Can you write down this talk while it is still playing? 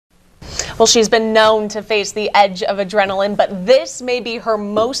Well, she's been known to face the edge of adrenaline, but this may be her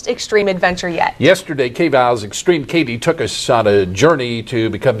most extreme adventure yet. Yesterday, KVAL's Extreme Katie took us on a journey to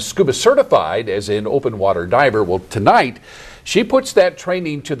become scuba certified as an open water diver. Well, tonight, she puts that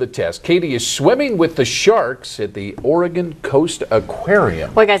training to the test. Katie is swimming with the sharks at the Oregon Coast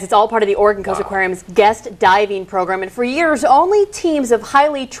Aquarium. Well, guys, it's all part of the Oregon Coast Aquarium's guest diving program. And for years, only teams of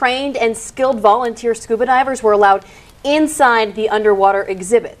highly trained and skilled volunteer scuba divers were allowed inside the underwater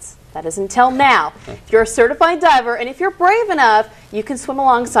exhibits. That is until now. If you're a certified diver and if you're brave enough, you can swim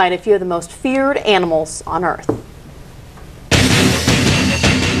alongside a few of the most feared animals on Earth.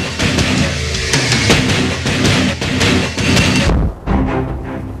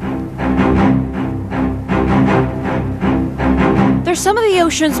 They're some of the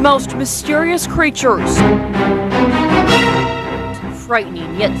ocean's most mysterious creatures.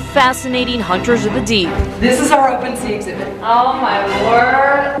 Frightening yet fascinating hunters of the deep. This is our open sea exhibit. Oh my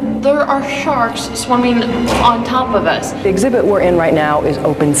word. There are sharks swimming on top of us. The exhibit we're in right now is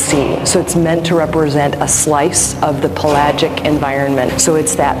open sea, so it's meant to represent a slice of the pelagic environment. So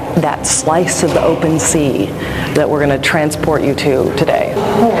it's that slice of the open sea that we're going to transport you to today.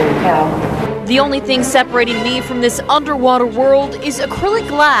 Holy cow. The only thing separating me from this underwater world is acrylic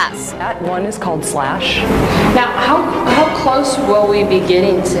glass. That one is called Slash. Now, how close will we be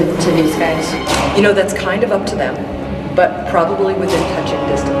getting to these guys? You know, that's kind of up to them, but probably within touching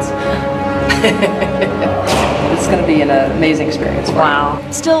distance. It's going to be an amazing experience. Wow.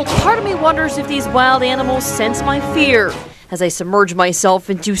 Still, part of me wonders if these wild animals sense my fear as I submerge myself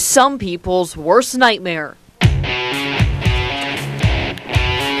into some people's worst nightmare.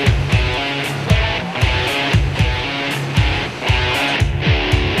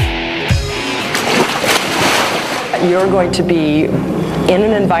 You're going to be in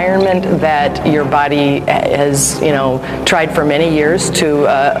an environment that your body has, tried for many years to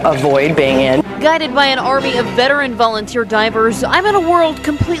avoid being in. Guided by an army of veteran volunteer divers, I'm in a world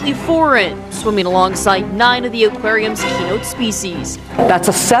completely foreign, swimming alongside 9 of the aquarium's keynote species. That's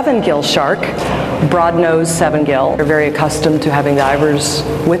a 7-gill shark, broad-nosed 7-gill. They're very accustomed to having divers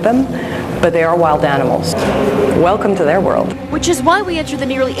with them, but they are wild animals. Welcome to their world. Which is why we enter the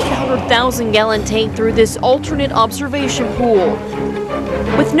nearly 800,000-gallon tank through this alternate observation pool.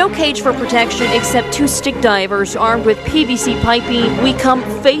 With no cage for protection except 2 stick divers armed with PVC piping, we come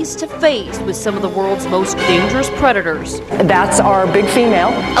face to face with some of the world's most dangerous predators. That's our big female.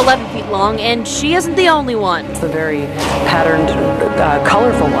 11 feet long, and she isn't the only one. The very patterned,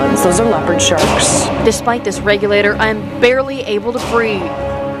 colorful ones, those are leopard sharks. Despite this regulator, I'm barely able to breathe.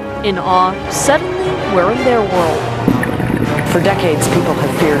 In awe, suddenly we're in their world. For decades, people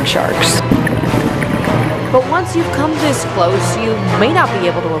have feared sharks. But once you've come this close, you may not be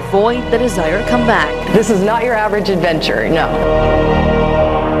able to avoid the desire to come back. This is not your average adventure, no.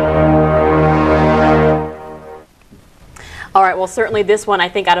 All right, well, certainly this one, I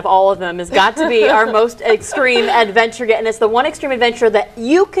think, out of all of them, has got to be our most extreme adventure yet. And it's the one extreme adventure that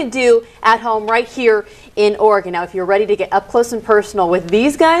you can do at home right here in Oregon. Now, if you're ready to get up close and personal with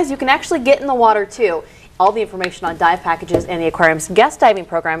these guys, you can actually get in the water, too. All the information on dive packages and the aquarium's guest diving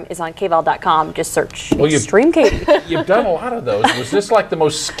program is on KVAL.com. Just search Extreme Katie. You've done a lot of those. Was this like the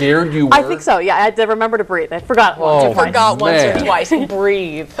most scared you were? I think so, yeah. I had to remember to breathe. I forgot once or twice. Forgot once or twice.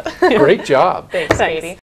 Breathe. Great job. Thanks, Katie.